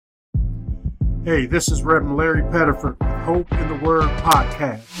Hey, this is Reverend Larry Pettiford with Hope in the Word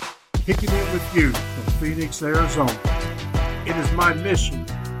podcast, kicking it with you from Phoenix, Arizona. It is my mission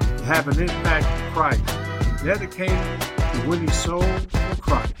to have an impact for Christ, dedicated to winning souls for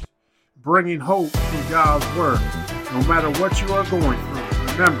Christ, bringing hope through God's Word, no matter what you are going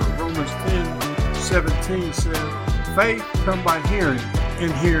through. Remember, Romans 10:17 says, faith comes by hearing,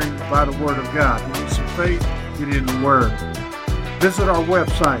 and hearing by the Word of God. You need some faith? Get in the Word. Visit our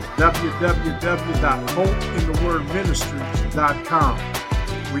website,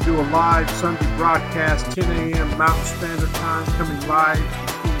 www.hopeinthewordministries.com. We do a live Sunday broadcast, 10 a.m. Mountain Standard Time, coming live from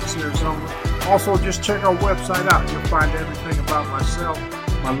Phoenix, Arizona. Also, just check our website out. You'll find everything about myself,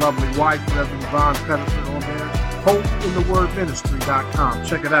 my lovely wife, Reverend Yvonne Pettiford, on there. Hopeinthewordministry.com.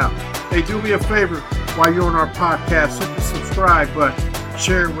 Check it out. Hey, do me a favor while you're on our podcast, hit the subscribe button,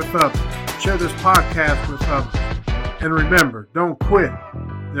 share it with others. Share this podcast with others. And remember, don't quit.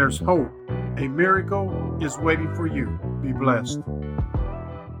 There's hope. A miracle is waiting for you. Be blessed.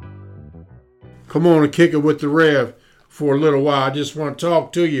 Come on and kick it with the Rev for a little while. I just want to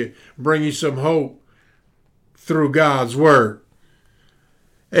talk to you, bring you some hope through God's Word.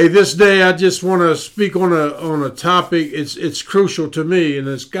 Hey, this day I just want to speak on a topic. It's crucial to me, and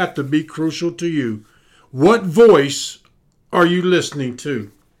it's got to be crucial to you. What voice are you listening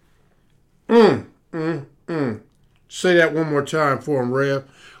to? Say that one more time for him, Rev.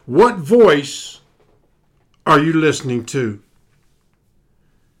 What voice are you listening to?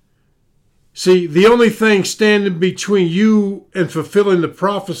 See, the only thing standing between you and fulfilling the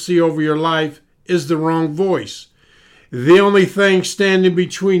prophecy over your life is the wrong voice. The only thing standing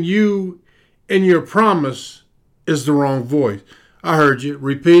between you and your promise is the wrong voice. I heard you.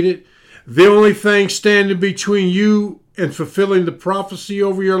 Repeat it. The only thing standing between you and fulfilling the prophecy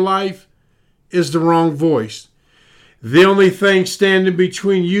over your life is the wrong voice. The only thing standing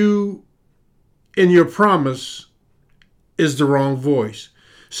between you and your promise is the wrong voice.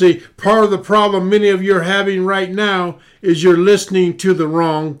 See, part of the problem many of you are having right now is you're listening to the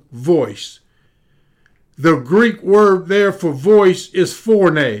wrong voice. The Greek word there for voice is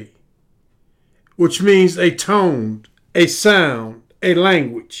phorne, which means a tone, a sound, a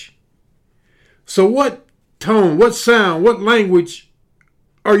language. So what tone, what sound, what language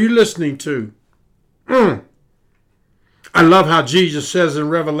are you listening to? I love how Jesus says in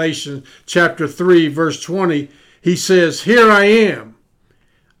Revelation chapter 3, verse 20, he says, here I am.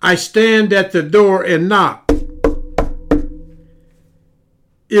 I stand at the door and knock.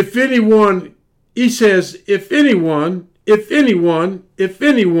 If anyone, he says, if anyone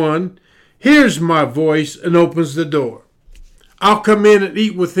hears my voice and opens the door, I'll come in and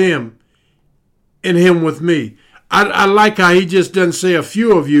eat with him and him with me. I like how he just doesn't say a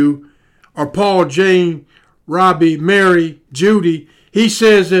few of you, or Paul, Jane, Robbie, Mary, Judy. He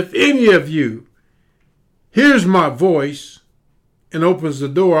says, if any of you hears my voice and opens the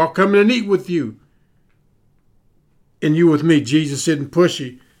door, I'll come in and eat with you and you with me. Jesus isn't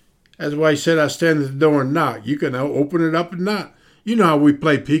pushy. That's why he said, I stand at the door and knock. You can open it up and knock. You know how we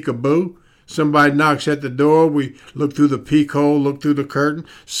play peekaboo. Somebody knocks at the door. We look through the peek hole, look through the curtain,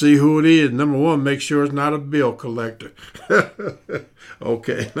 see who it is. Number one, make sure it's not a bill collector.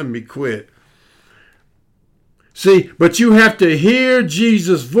 Okay, let me quit. See, but you have to hear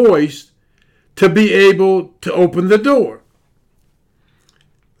Jesus' voice to be able to open the door.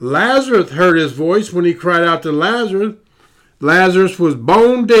 Lazarus heard his voice when he cried out to Lazarus. Lazarus was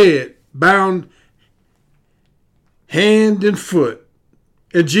bone dead, bound hand and foot.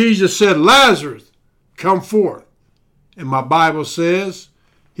 And Jesus said, Lazarus, come forth. And my Bible says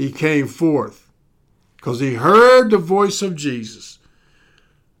he came forth because he heard the voice of Jesus.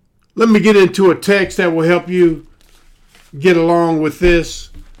 Let me get into a text that will help you get along with this.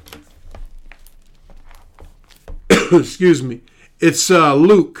 Excuse me. It's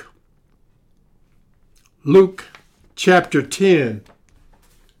Luke chapter 10,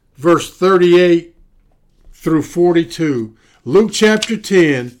 verse 38 through 42. Luke chapter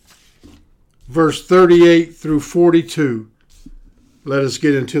 10, verse 38 through 42. Let us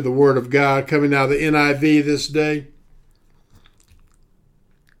get into the Word of God, coming out of the NIV this day.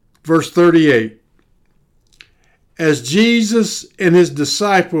 Verse 38. As Jesus and his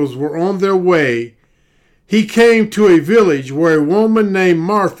disciples were on their way, he came to a village where a woman named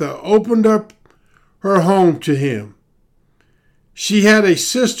Martha opened up her home to him. She had a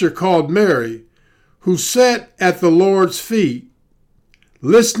sister called Mary, who sat at the Lord's feet,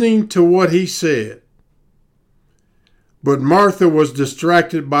 listening to what he said. But Martha was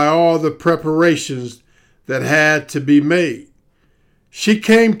distracted by all the preparations that had to be made. She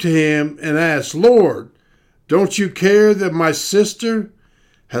came to him and asked, Lord, don't you care that my sister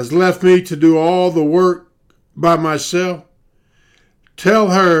has left me to do all the work by myself. Tell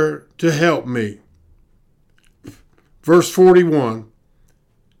her to help me. Verse 41.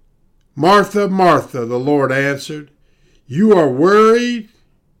 Martha, Martha, the Lord answered, you are worried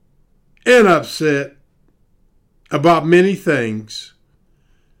and upset about many things,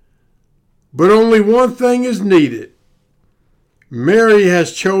 but only one thing is needed. Mary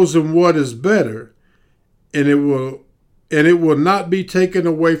has chosen what is better, and it will not be taken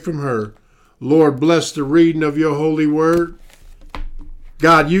away from her. Lord, bless the reading of your holy word.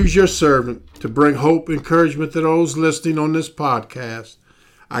 God, use your servant to bring hope, encouragement to those listening on this podcast.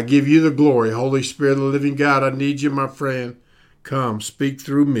 I give you the glory. Holy Spirit of the living God, I need you, my friend. Come, speak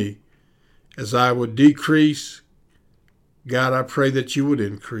through me. As I would decrease, God, I pray that you would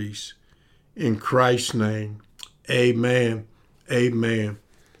increase. In Christ's name, amen. Amen.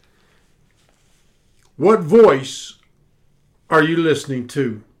 What voice are you listening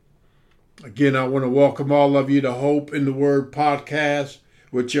to? Again, I want to welcome all of you to Hope in the Word podcast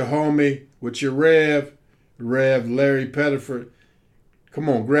with your homie, with your Rev Larry Pettiford. Come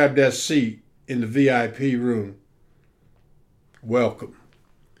on, grab that seat in the VIP room. Welcome.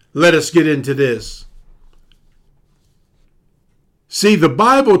 Let us get into this. See, the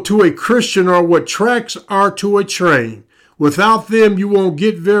Bible to a Christian are what tracks are to a train. Without them, you won't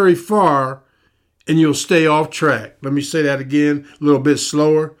get very far and you'll stay off track. Let me say that again, a little bit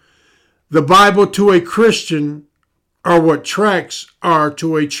slower. The Bible to a Christian are what tracks are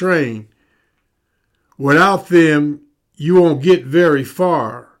to a train. Without them, you won't get very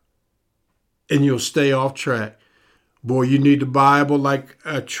far and you'll stay off track. Boy, you need the Bible like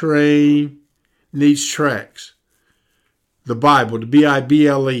a train needs tracks. The Bible, the Bible,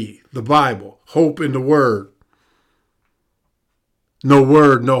 the Bible, hope in the Word. No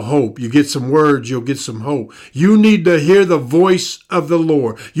word, no hope. You get some words, you'll get some hope. You need to hear the voice of the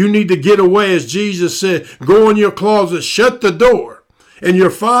Lord. You need to get away, as Jesus said, go in your closet, shut the door. And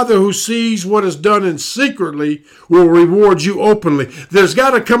your Father who sees what is done in secretly will reward you openly. There's got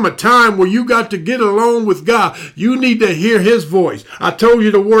to come a time where you got to get alone with God. You need to hear his voice. I told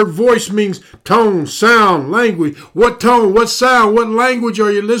you the word voice means tone, sound, language. What tone, what sound, what language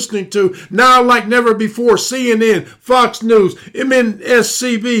are you listening to? Now like never before, CNN, Fox News,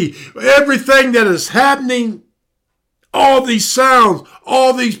 MSNBC, everything that is happening, all these sounds,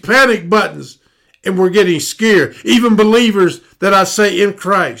 all these panic buttons. And we're getting scared. Even believers that I say in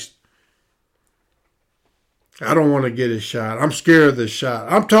Christ. I don't want to get a shot. I'm scared of this shot.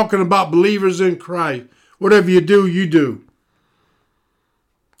 I'm talking about believers in Christ. Whatever you do, you do.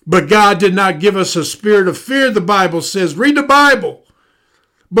 But God did not give us a spirit of fear, the Bible says. Read the Bible.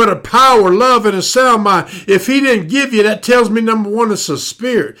 But a power, love, and a sound mind. If he didn't give you, that tells me, number one, it's a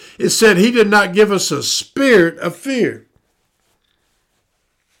spirit. It said he did not give us a spirit of fear,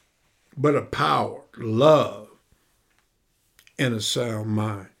 but a power, love, and a sound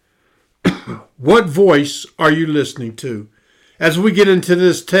mind. What voice are you listening to? As we get into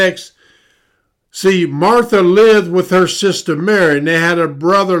this text, see, Martha lived with her sister Mary, and they had a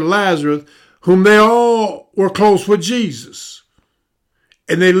brother Lazarus, whom they all were close with Jesus.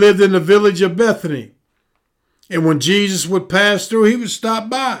 And they lived in the village of Bethany. And when Jesus would pass through, he would stop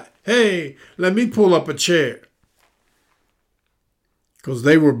by. Hey, let me pull up a chair. Because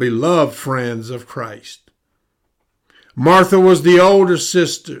they were beloved friends of Christ. Martha was the older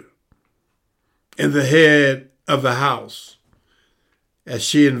sister and the head of the house. As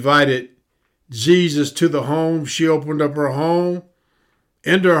she invited Jesus to the home, she opened up her home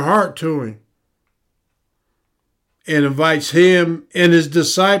and her heart to him and invites him and his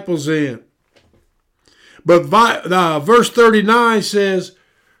disciples in. But verse 39 says,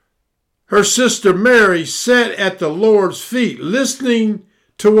 her sister Mary sat at the Lord's feet, listening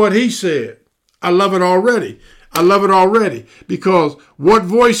to what he said. I love it already. I love it already. Because what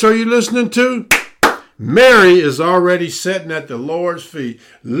voice are you listening to? Mary is already sitting at the Lord's feet,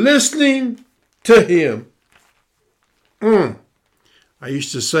 listening to him. I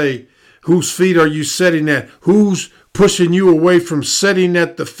used to say, whose feet are you sitting at? Who's pushing you away from sitting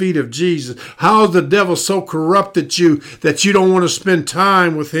at the feet of Jesus? How is the devil so corrupted you that you don't want to spend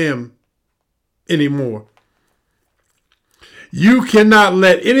time with him anymore? You cannot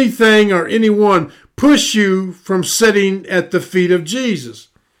let anything or anyone push you from sitting at the feet of Jesus.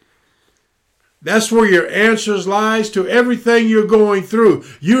 That's where your answers lies to everything you're going through.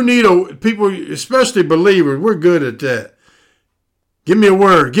 You need people, especially believers, we're good at that. Give me a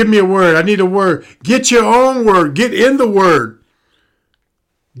word. Give me a word. I need a word. Get your own word. Get in the word.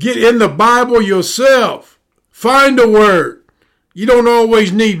 Get in the Bible yourself. Find a word. You don't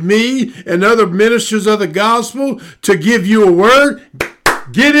always need me and other ministers of the gospel to give you a word.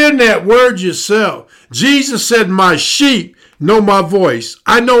 Get in that word yourself. Jesus said, my sheep know my voice.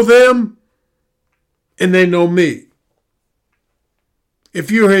 I know them and they know me. If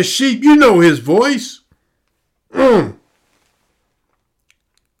you're his sheep, you know his voice.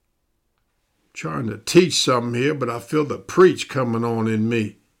 Trying to teach something here, but I feel the preach coming on in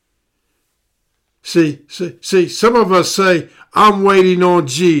me. See, some of us say, I'm waiting on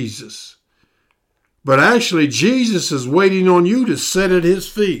Jesus. But actually, Jesus is waiting on you to sit at his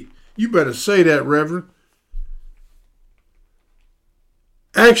feet. You better say that, Reverend.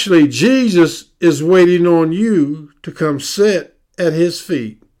 Actually, Jesus is waiting on you to come sit at his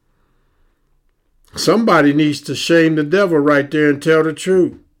feet. Somebody needs to shame the devil right there and tell the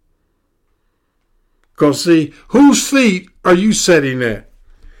truth. Because see, whose feet are you sitting at?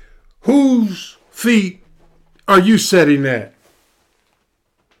 Whose feet are you sitting at?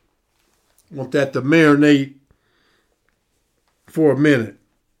 Want that to marinate for a minute.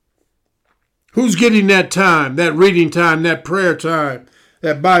 Who's getting that time, that reading time, that prayer time,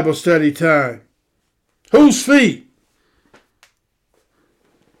 that Bible study time? Whose feet?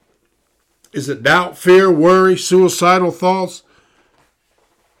 Is it doubt, fear, worry, suicidal thoughts,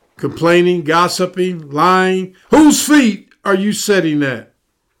 complaining, gossiping, lying? Whose feet are you sitting at?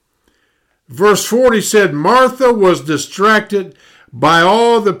 Verse 40 said, Martha was distracted by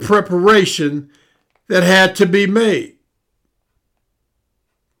all the preparation that had to be made.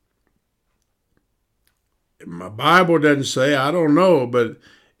 My Bible doesn't say, I don't know, but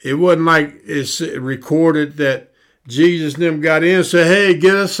it wasn't like it's recorded that Jesus and them got in and said, hey,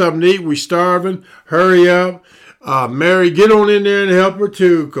 get us something to eat. We starving. Hurry up. Mary, get on in there and help her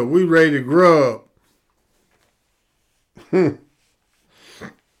too, because we ready to grub.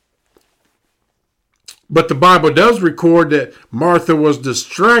 But the Bible does record that Martha was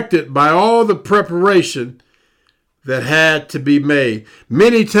distracted by all the preparation that had to be made.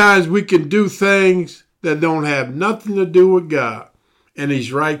 Many times we can do things that don't have nothing to do with God, and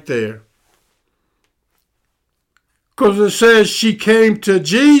he's right there. Because it says she came to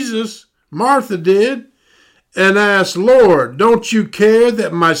Jesus, Martha did, and asked, Lord, don't you care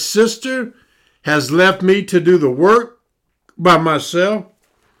that my sister has left me to do the work by myself?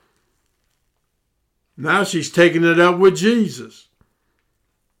 Now she's taking it up with Jesus.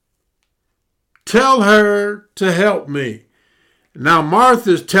 Tell her to help me. Now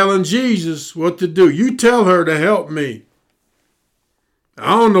Martha's telling Jesus what to do. You tell her to help me.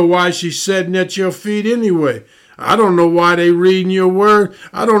 I don't know why she's sitting at your feet anyway. I don't know why they reading your word.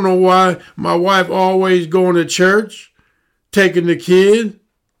 I don't know why my wife always going to church, taking the kid.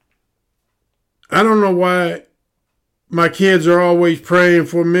 I don't know why my kids are always praying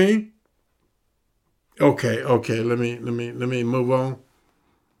for me. Okay, let me move on.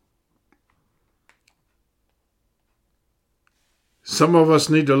 Some of us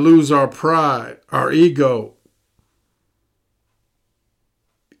need to lose our pride, our ego.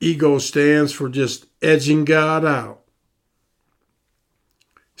 Ego stands for just edging God out.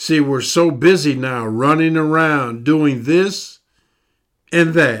 See, we're so busy now running around doing this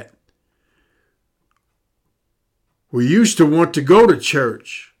and that. We used to want to go to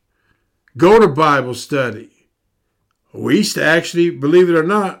church. Go to Bible study. We used to actually, believe it or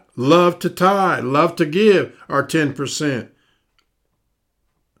not, love to tithe, love to give our 10%.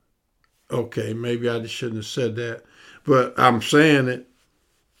 Okay, maybe I shouldn't have said that, but I'm saying it.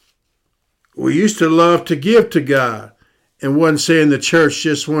 We used to love to give to God and wasn't saying the church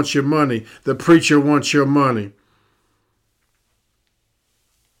just wants your money. The preacher wants your money.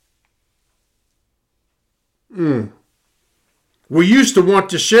 We used to want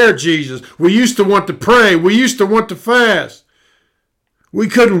to share Jesus. We used to want to pray. We used to want to fast. We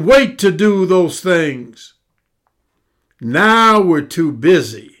couldn't wait to do those things. Now we're too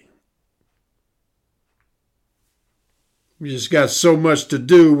busy. We just got so much to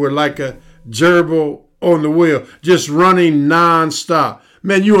do. We're like a gerbil on the wheel, just running nonstop.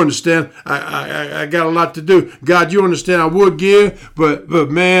 Man, you understand. I got a lot to do. God, you understand I would give, but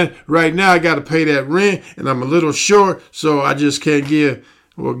man, right now I got to pay that rent and I'm a little short, so I just can't give.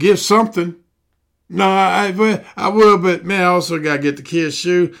 Well, give something. No, I will, but man, I also got to get the kids'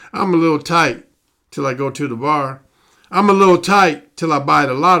 shoe. I'm a little tight till I go to the bar. I'm a little tight till I buy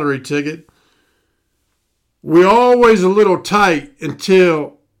the lottery ticket. We're always a little tight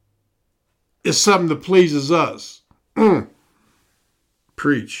until it's something that pleases us.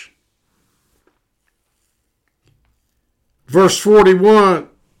 Preach. Verse 41.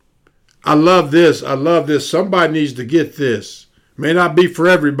 I love this. Somebody needs to get this. May not be for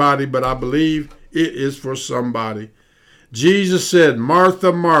everybody, but I believe it is for somebody. Jesus said,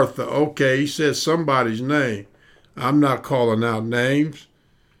 Martha, Martha. Okay, he said somebody's name. I'm not calling out names.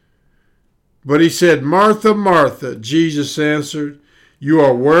 But he said, Martha, Martha, Jesus answered, you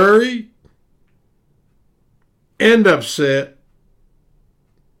are worried and upset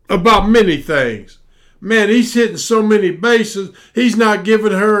about many things. Man, he's hitting so many bases, he's not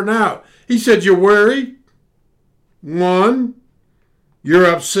giving her an out. He said, you're worried. 1, you're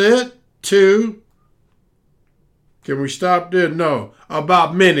upset. 2, can we stop there? No,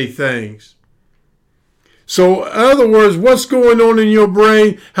 about many things. So, in other words, what's going on in your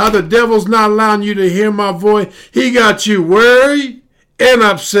brain, how the devil's not allowing you to hear my voice, he got you worried and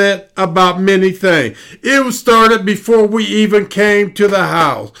upset about many things. It started before we even came to the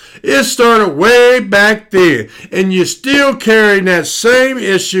house. It started way back then. And you're still carrying that same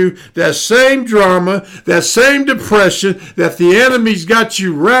issue, that same drama, that same depression that the enemy's got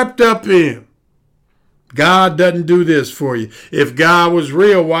you wrapped up in. God doesn't do this for you. If God was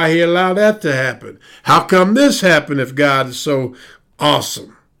real, why he allowed that to happen? How come this happened if God is so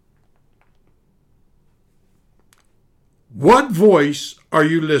awesome? What voice are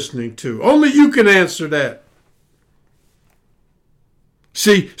you listening to? Only you can answer that.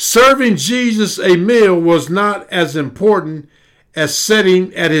 See, serving Jesus a meal was not as important as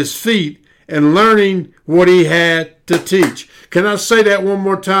sitting at his feet and learning what he had to teach. Can I say that one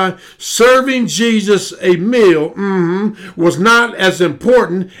more time? Serving Jesus a meal was not as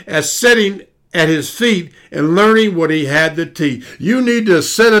important as sitting at his feet and learning what he had to teach. You need to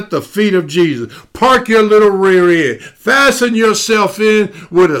sit at the feet of Jesus. Park your little rear end. Fasten yourself in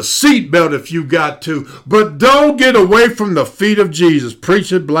with a seatbelt if you got to. But don't get away from the feet of Jesus.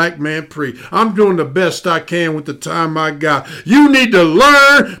 Preach it, black man, preach. I'm doing the best I can with the time I got. You need to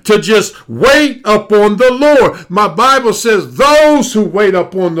learn to just wait upon the Lord. My Bible says those who wait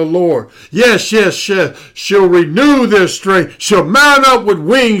upon the Lord, yes, shall renew their strength, shall mount up with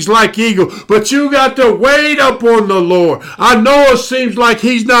wings like eagle. But you got to wait upon the Lord. I know it seems like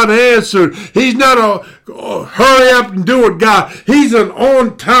he's not answered. He's not a hurry up and do it God. He's an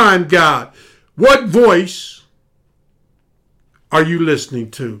on-time God. What voice are you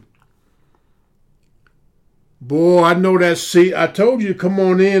listening to? Boy, I know that seat. I told you to come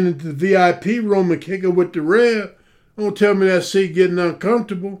on in into the VIP room and kick it with the Rev. Don't tell me that seat getting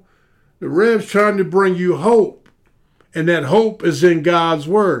uncomfortable. The Rev's trying to bring you hope. And that hope is in God's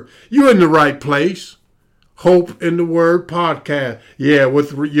Word. You're in the right place. Hope in the Word podcast. Yeah,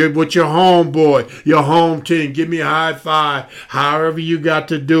 with your homeboy, your home team. Give me a high five, however you got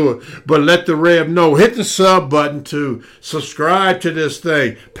to do it. But let the Rev know. Hit the sub button too. Subscribe to this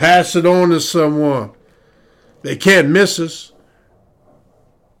thing. Pass it on to someone. They can't miss us.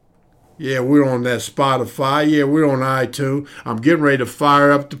 Yeah, we're on that Spotify. Yeah, we're on iTunes. I'm getting ready to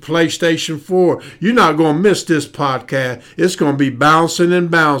fire up the PlayStation 4. You're not going to miss this podcast. It's going to be bouncing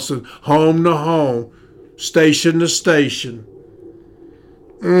and bouncing, home to home, station to station.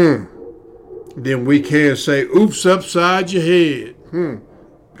 Then we can say, oops, upside your head.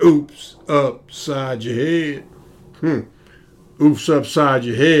 Oops, upside your head. Oops, upside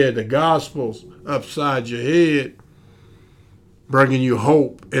your head. The gospel's upside your head, bringing you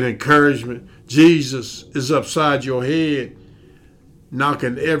hope and encouragement. Jesus is upside your head,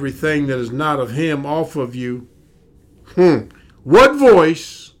 knocking everything that is not of him off of you. What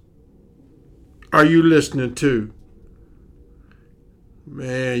voice are you listening to?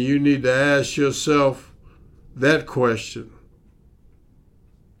 Man, you need to ask yourself that question.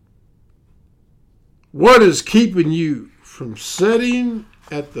 What is keeping you from sitting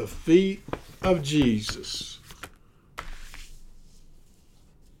at the feet of Jesus?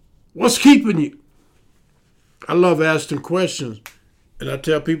 What's keeping you? I love asking questions. And I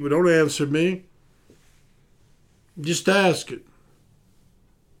tell people, don't answer me. Just ask it.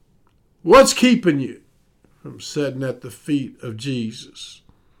 What's keeping you from sitting at the feet of Jesus?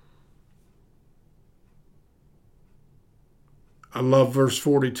 I love verse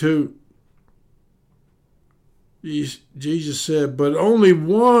 42. Jesus said, but only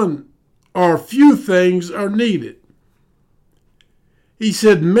one or few things are needed. He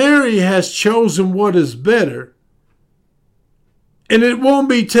said, Mary has chosen what is better, and it won't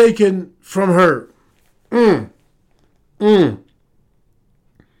be taken from her.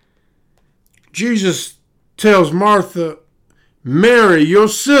 Jesus tells Martha, Mary, your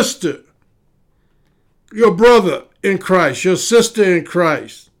sister, your brother in Christ, your sister in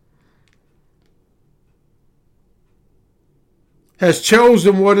Christ, has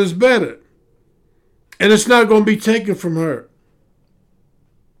chosen what is better, and it's not going to be taken from her.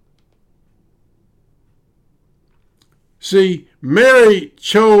 See, Mary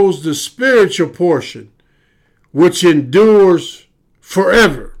chose the spiritual portion, which endures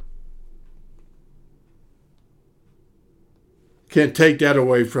forever. Can't take that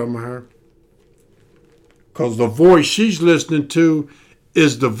away from her. Because the voice she's listening to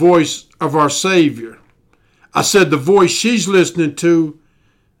is the voice of our Savior. I said the voice she's listening to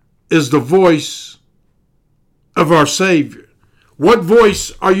is the voice of our Savior. What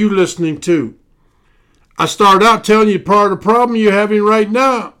voice are you listening to? I started out telling you part of the problem you're having right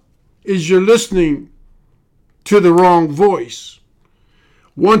now is you're listening to the wrong voice.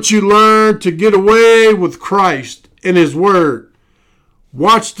 Once you learn to get away with Christ and His Word,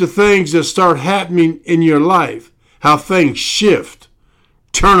 watch the things that start happening in your life, how things shift,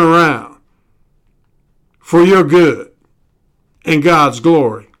 turn around for your good and God's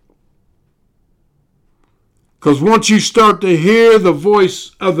glory. Because once you start to hear the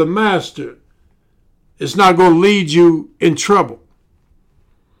voice of the Master, it's not going to lead you in trouble.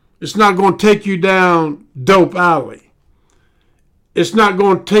 It's not going to take you down dope alley. It's not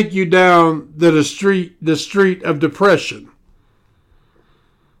going to take you down the street of depression.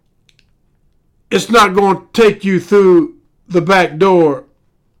 It's not going to take you through the back door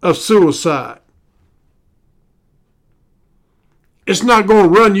of suicide. It's not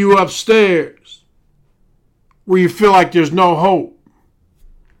going to run you upstairs where you feel like there's no hope.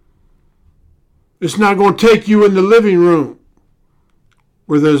 It's not going to take you in the living room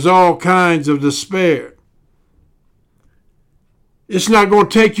where there's all kinds of despair. It's not going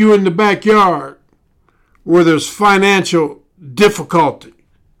to take you in the backyard where there's financial difficulty.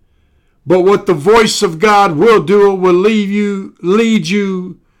 But what the voice of God will do, it will lead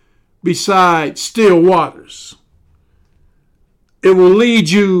you beside still waters. It will lead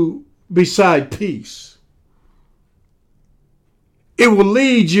you beside peace. It will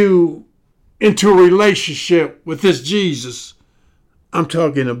lead you into a relationship with this Jesus I'm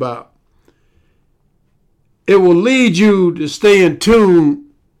talking about. It will lead you to stay in tune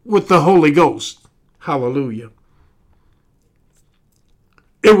with the Holy Ghost. Hallelujah.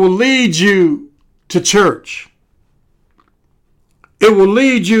 It will lead you to church. It will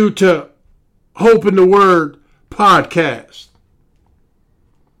lead you to Hope in the Word podcast.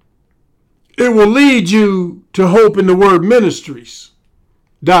 It will lead you to Hope in the Word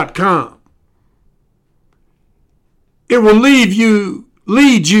Ministries.com. It will lead you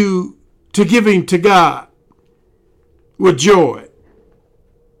to giving to God with joy.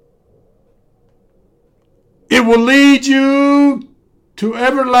 It will lead you to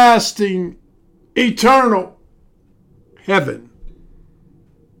everlasting, eternal heaven.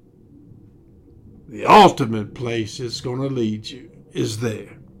 The ultimate place it's going to lead you is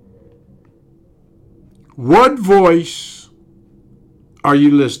there. What voice are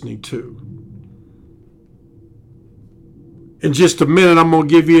you listening to? In just a minute, I'm going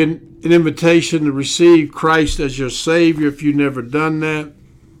to give you an invitation to receive Christ as your Savior if you've never done that.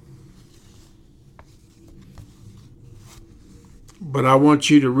 But I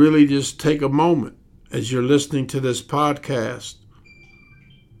want you to really just take a moment as you're listening to this podcast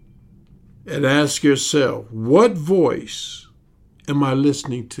and ask yourself, what voice am I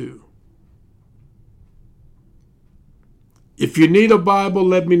listening to? If you need a Bible,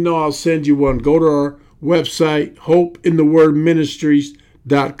 let me know. I'll send you one. Go to our website,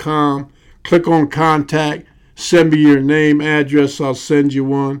 hopeinthewordministries.com. Click on contact. Send me your name, address. I'll send you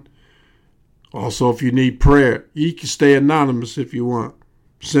one. Also, if you need prayer, you can stay anonymous if you want.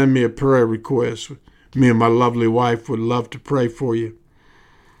 Send me a prayer request. Me and my lovely wife would love to pray for you.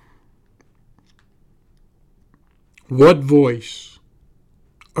 What voice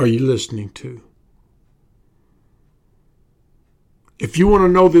are you listening to? If you want to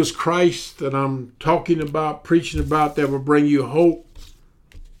know this Christ that I'm talking about, preaching about, that will bring you hope,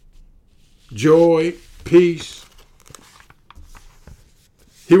 joy, peace,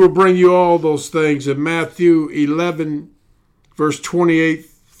 He will bring you all those things. In Matthew 11, verse 28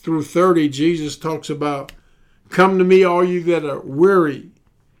 through 30, Jesus talks about, come to me, all you that are weary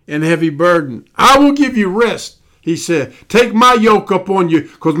and heavy burdened. I will give you rest, He said. Take my yoke upon you,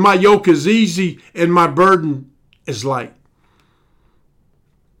 because my yoke is easy and my burden is light.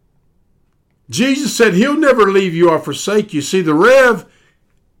 Jesus said He'll never leave you or forsake you. See, the Rev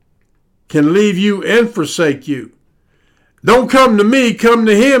can leave you and forsake you. Don't come to me, come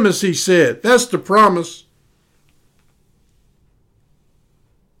to Him, as He said. That's the promise.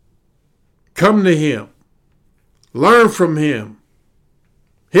 Come to Him. Learn from Him.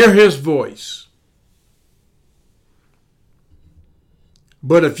 Hear His voice.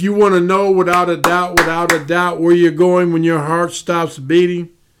 But if you want to know without a doubt where you're going when your heart stops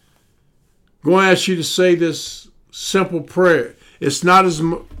beating, I'm going to ask you to say this simple prayer. It's not as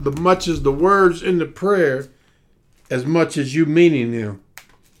much as the words in the prayer as much as you meaning them.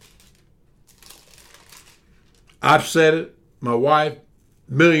 I've said it, my wife,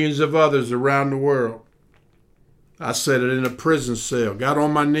 millions of others around the world. I said it in a prison cell. Got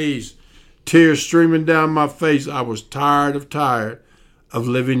on my knees, tears streaming down my face. I was tired of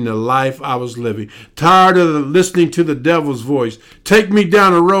living the life I was living. Tired of listening to the devil's voice. Take me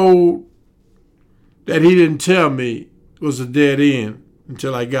down a road that he didn't tell me was a dead end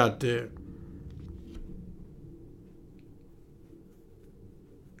until I got there.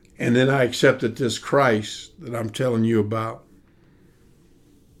 And then I accepted this Christ that I'm telling you about.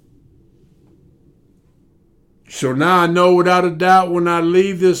 So now I know without a doubt when I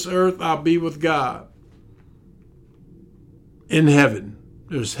leave this earth, I'll be with God in heaven.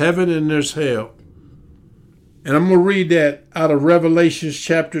 There's heaven and there's hell. And I'm going to read that out of Revelation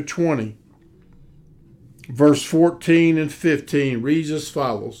chapter 20, verse 14 and 15. Reads as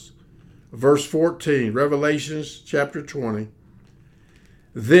follows. Verse 14, Revelation chapter 20.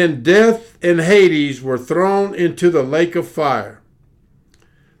 Then death and Hades were thrown into the lake of fire.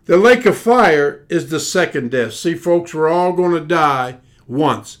 The lake of fire is the second death. See, folks, we're all going to die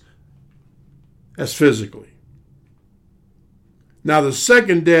once. That's physically. Now, the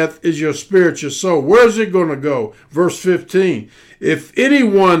second death is your spiritual soul. Where's it going to go? Verse 15. If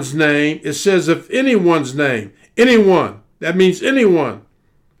anyone's name, it says if anyone's name, anyone, that means anyone,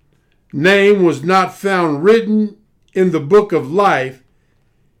 name was not found written in the book of life,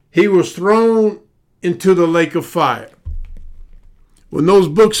 he was thrown into the lake of fire. When those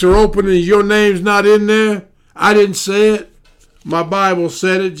books are open and your name's not in there, I didn't say it. My Bible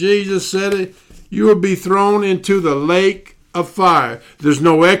said it. Jesus said it. You will be thrown into the lake of fire. There's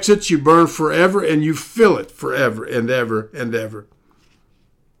no exits. You burn forever and you fill it forever and ever and ever.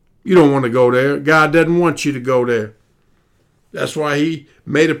 You don't want to go there. God doesn't want you to go there. That's why he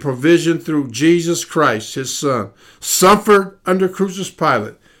made a provision through Jesus Christ, his son, suffered under Pontius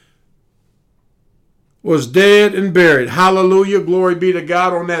Pilate, was dead and buried. Hallelujah. Glory be to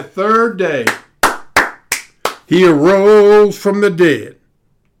God. On that third day, he arose from the dead.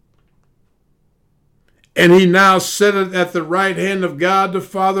 And he now sitteth at the right hand of God the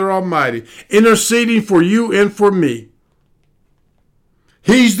Father Almighty, interceding for you and for me.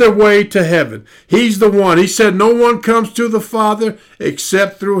 He's the way to heaven. He's the one. He said no one comes to the Father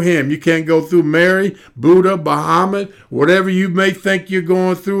except through him. You can't go through Mary, Buddha, Muhammad, whatever you may think you're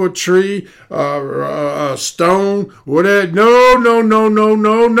going through, a tree, a stone, whatever.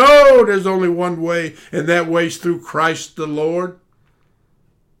 No. There's only one way, and that way's through Christ the Lord.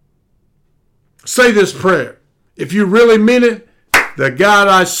 Say this prayer. If you really mean it, the God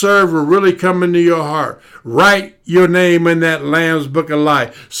I serve will really come into your heart. Write your name in that Lamb's Book of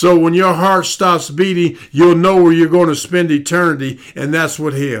Life. So when your heart stops beating, you'll know where you're going to spend eternity, and that's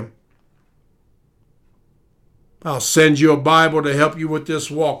with him. I'll send you a Bible to help you with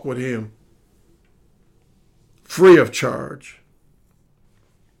this walk with him. Free of charge.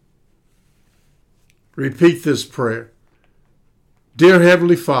 Repeat this prayer. Dear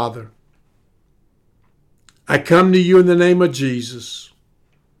Heavenly Father, I come to you in the name of Jesus.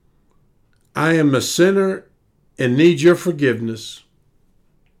 I am a sinner and need your forgiveness.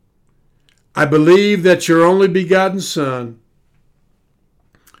 I believe that your only begotten Son,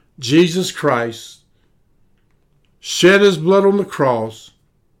 Jesus Christ, shed his blood on the cross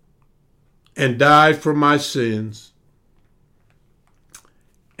and died for my sins.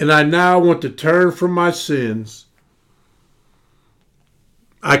 And I now want to turn from my sins.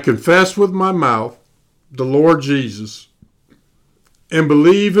 I confess with my mouth the Lord Jesus, and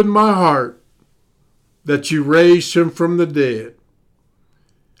believe in my heart that you raised him from the dead.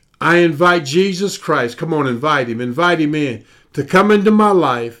 I invite Jesus Christ, come on, invite him in, to come into my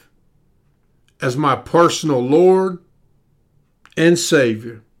life as my personal Lord and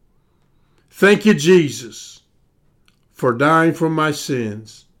Savior. Thank you, Jesus, for dying for my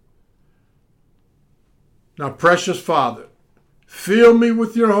sins. Now, precious Father, fill me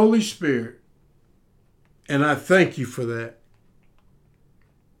with your Holy Spirit. And I thank you for that.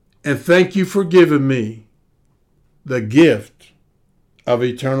 And thank you for giving me the gift of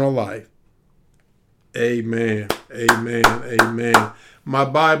eternal life. Amen. Amen. Amen. My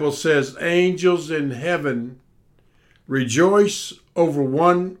Bible says angels in heaven rejoice over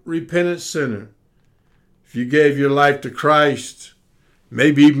one repentant sinner. If you gave your life to Christ,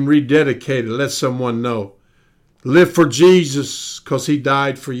 maybe even rededicate it, let someone know. Live for Jesus because he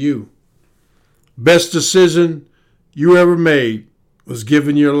died for you. Best decision you ever made was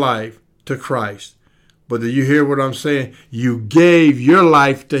giving your life to Christ. But do you hear what I'm saying? You gave your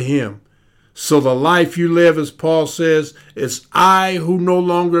life to him. So the life you live, as Paul says, it's I who no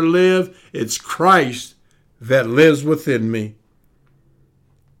longer live. It's Christ that lives within me.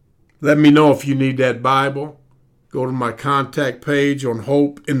 Let me know if you need that Bible. Go to my contact page on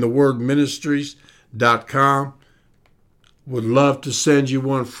hopeinthewordministries.com. Would love to send you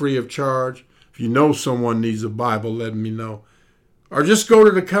one free of charge. If you know someone needs a Bible, let me know. Or just go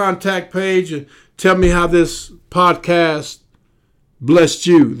to the contact page and tell me how this podcast blessed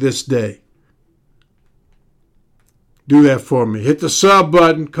you this day. Do that for me. Hit the sub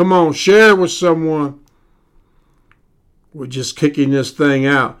button. Come on, share it with someone. We're just kicking this thing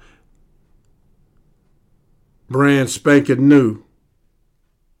out. Brand spanking new.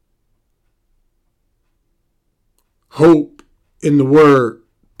 Hope in the Word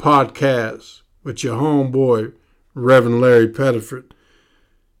podcast with your homeboy, Reverend Larry Pettiford.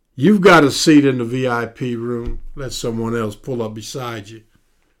 You've got a seat in the VIP room. Let someone else pull up beside you.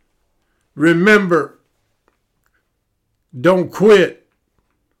 Remember, don't quit.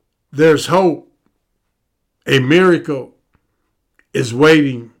 There's hope. A miracle is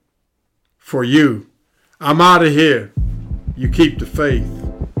waiting for you. I'm out of here. You keep the faith.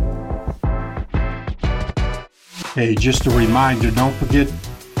 Hey, just a reminder, don't forget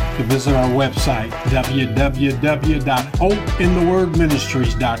to visit our website,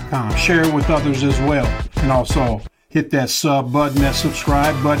 www.hopeinthewordministries.com. Share it with others as well. And also hit that sub button, that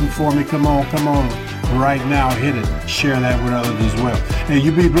subscribe button for me. Come on. Right now, hit it. Share that with others as well. And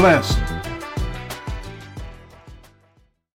you be blessed.